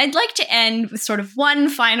 And I'd like to end with sort of one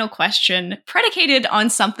final question predicated on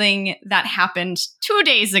something that happened 2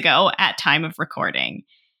 days ago at time of recording.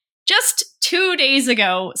 Just 2 days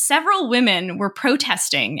ago, several women were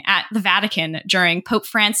protesting at the Vatican during Pope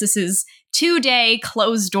Francis's 2-day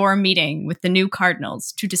closed-door meeting with the new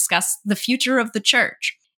cardinals to discuss the future of the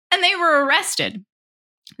church. And they were arrested.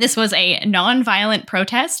 This was a non-violent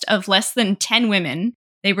protest of less than 10 women.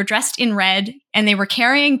 They were dressed in red, and they were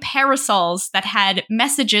carrying parasols that had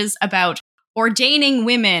messages about ordaining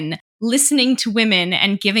women, listening to women,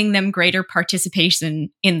 and giving them greater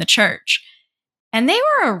participation in the church. And they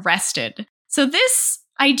were arrested. So this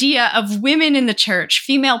idea of women in the church,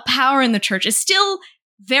 female power in the church, is still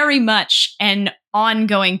very much an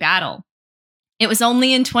ongoing battle. It was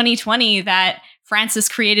only in 2020 that Francis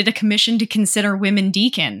created a commission to consider women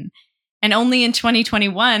deacon, and only in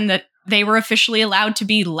 2021 that they were officially allowed to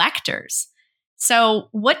be lectors. So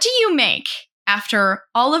what do you make, after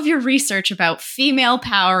all of your research about female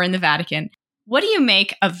power in the Vatican, what do you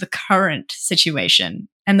make of the current situation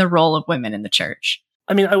and the role of women in the church?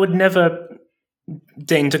 I would never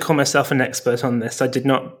deign to call myself an expert on this. I did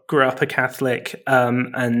not grow up a Catholic,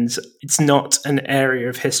 and it's not an area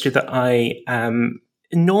of history that I am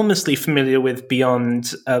enormously familiar with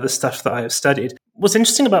beyond the stuff that I have studied. What's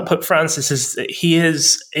interesting about Pope Francis is that he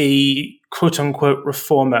is a quote-unquote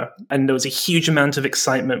reformer, and there was a huge amount of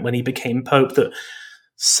excitement when he became Pope that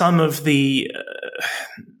some of the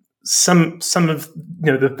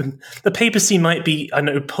the papacy might be,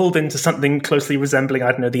 pulled into something closely resembling,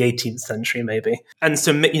 the 18th century maybe. And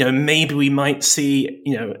so, maybe we might see,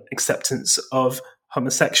 acceptance of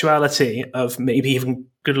homosexuality, of maybe even,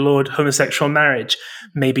 good Lord, homosexual marriage.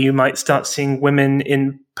 Maybe you might start seeing women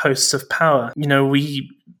in posts of power.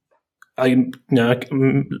 I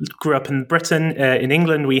grew up in Britain. In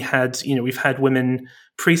England, we've had women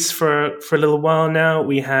priests for a little while now.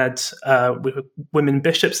 We had women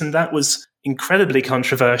bishops, and that was incredibly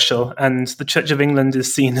controversial. And the Church of England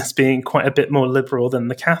is seen as being quite a bit more liberal than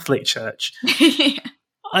the Catholic Church.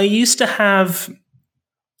 I used to have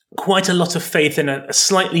quite a lot of faith in a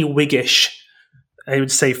slightly Whiggish, I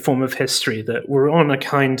would say, form of history, that we're on a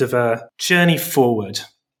kind of a journey forward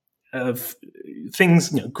of things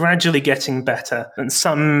gradually getting better. In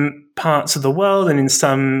some parts of the world and in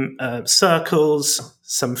some circles,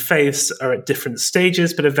 some faiths are at different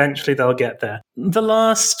stages, but eventually they'll get there. The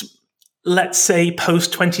last, let's say,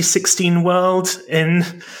 post-2016 world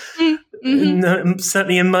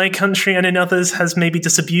certainly in my country and in others has maybe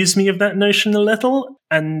disabused me of that notion a little.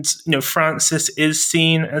 And, Francis is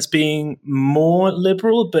seen as being more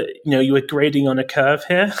liberal, but, you are grading on a curve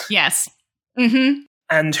here. Yes.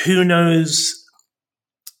 And who knows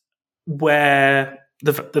where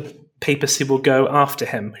the papacy will go after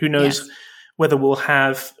him. Who knows whether we'll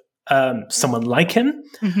have someone like him.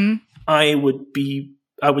 I would be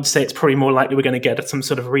I would say it's probably more likely we're going to get some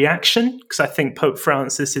sort of reaction, because I think Pope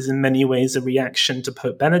Francis is in many ways a reaction to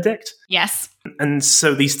Pope Benedict. Yes. And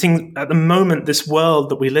so these things, at the moment, this world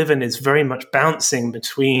that we live in is very much bouncing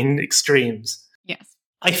between extremes. Yes.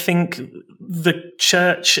 I think the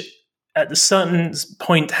church at a certain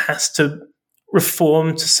point has to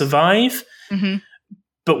reform to survive. Mm-hmm.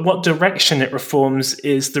 But what direction it reforms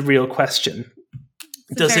is the real question.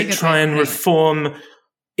 Does it try and reform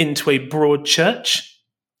into a broad church,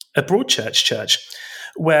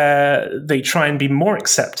 where they try and be more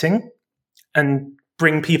accepting and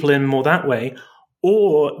bring people in more that way?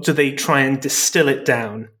 Or do they try and distill it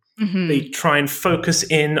down? Mm-hmm. They try and focus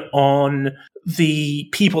in on the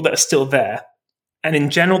people that are still there. And in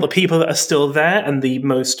general, the people that are still there and the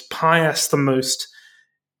most pious, the most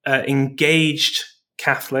engaged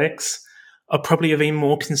Catholics are probably of a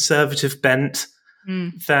more conservative bent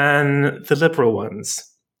than the liberal ones.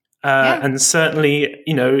 And certainly,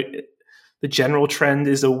 the general trend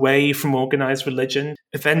is away from organized religion.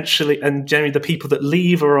 Eventually, and generally the people that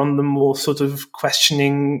leave are on the more sort of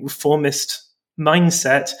questioning reformist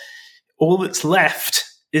mindset. All that's left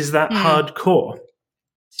is that hardcore.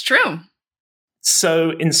 It's true.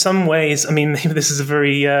 So in some ways, I mean, maybe this is a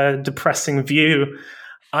very depressing view.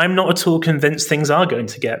 I'm not at all convinced things are going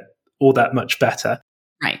to get all that much better.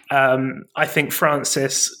 Right. I think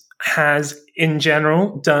Francis has, in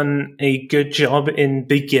general, done a good job in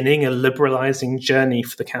beginning a liberalizing journey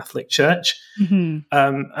for the Catholic Church. Mm-hmm.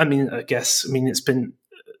 It's been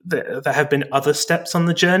there have been other steps on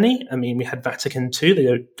the journey. I mean, we had Vatican II.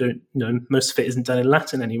 They don't most of it isn't done in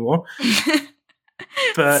Latin anymore.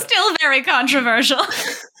 But still very controversial.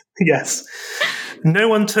 Yes. No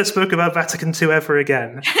one spoke about Vatican II ever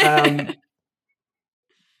again.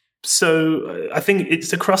 So I think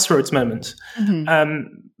it's a crossroads moment. Mm-hmm.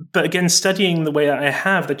 But again, studying the way I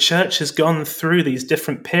have, the church has gone through these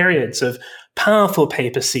different periods of powerful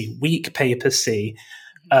papacy, weak papacy,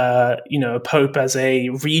 a pope as a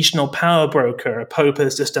regional power broker, a pope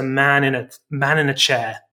as just a man in a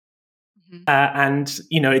chair. Mm-hmm. And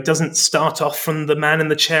it doesn't start off from the man in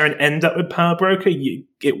the chair and end up with power broker.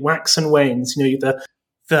 It waxes and wanes.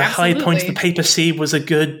 The high point of the papacy was a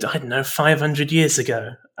good, 500 years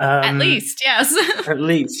ago. At least, yes. At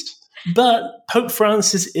least. But Pope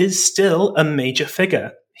Francis is still a major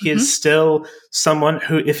figure. He is still someone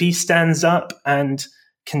who, if he stands up and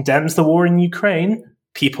condemns the war in Ukraine,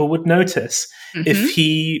 people would notice. Mm-hmm. If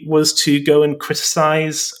he was to go and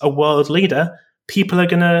criticize a world leader, people are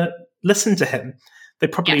going to listen to him. They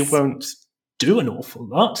probably won't do an awful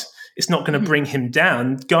lot. It's not going to bring him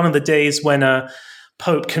down. Gone are the days when a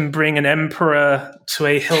pope can bring an emperor to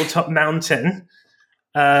a hilltop mountain,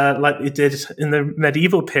 like they did in the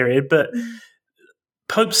medieval period. But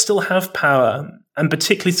popes still have power, and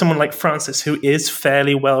particularly someone like Francis, who is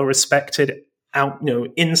fairly well respected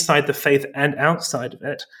inside the faith and outside of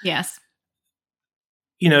it. Yes.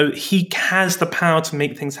 He has the power to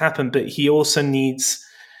make things happen, but he also needs,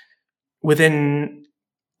 within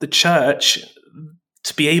the church,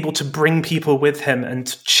 to be able to bring people with him and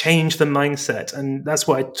to change the mindset. And that's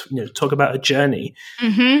why I talk about a journey.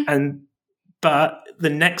 Mm-hmm. But the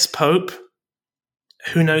next pope,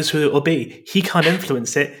 who knows who it will be? He can't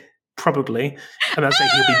influence it, probably. I'm not saying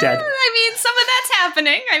he'll be dead. I mean, some of that's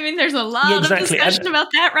happening. I mean, there's a lot of discussion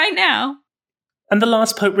about that right now. And the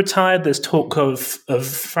last pope retired. There's talk of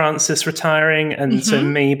Francis retiring, and so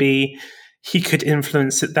maybe he could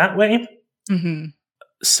influence it that way. Mm-hmm.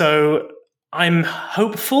 So I'm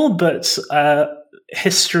hopeful, but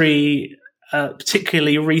history,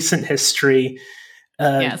 particularly recent history,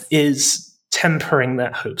 is tempering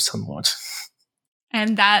that hope somewhat.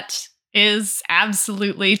 And that is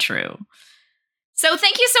absolutely true. So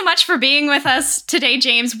thank you so much for being with us today,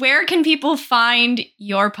 James. Where can people find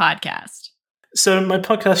your podcast? So my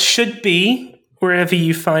podcast should be wherever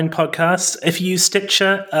you find podcasts. If you use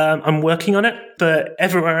Stitcher, I'm working on it, but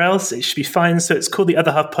everywhere else it should be fine. So it's called The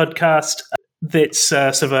Other Half Podcast. That's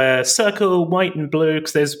sort of a circle, white and blue,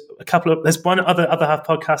 because there's one other half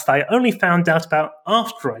podcast that I only found out about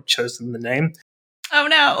after I'd chosen the name. Oh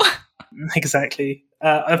no. Exactly.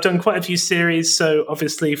 I've done quite a few series, so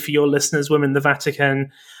obviously for your listeners, Women in the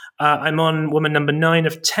Vatican, I'm on woman number 9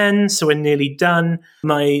 of 10, so we're nearly done.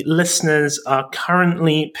 My listeners are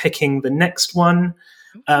currently picking the next one,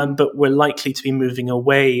 but we're likely to be moving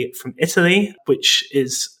away from Italy, which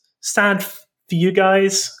is sad for you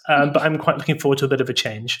guys, but I'm quite looking forward to a bit of a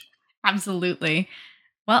change. Absolutely.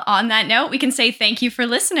 Well, on that note, we can say thank you for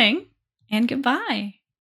listening and goodbye.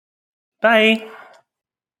 Bye.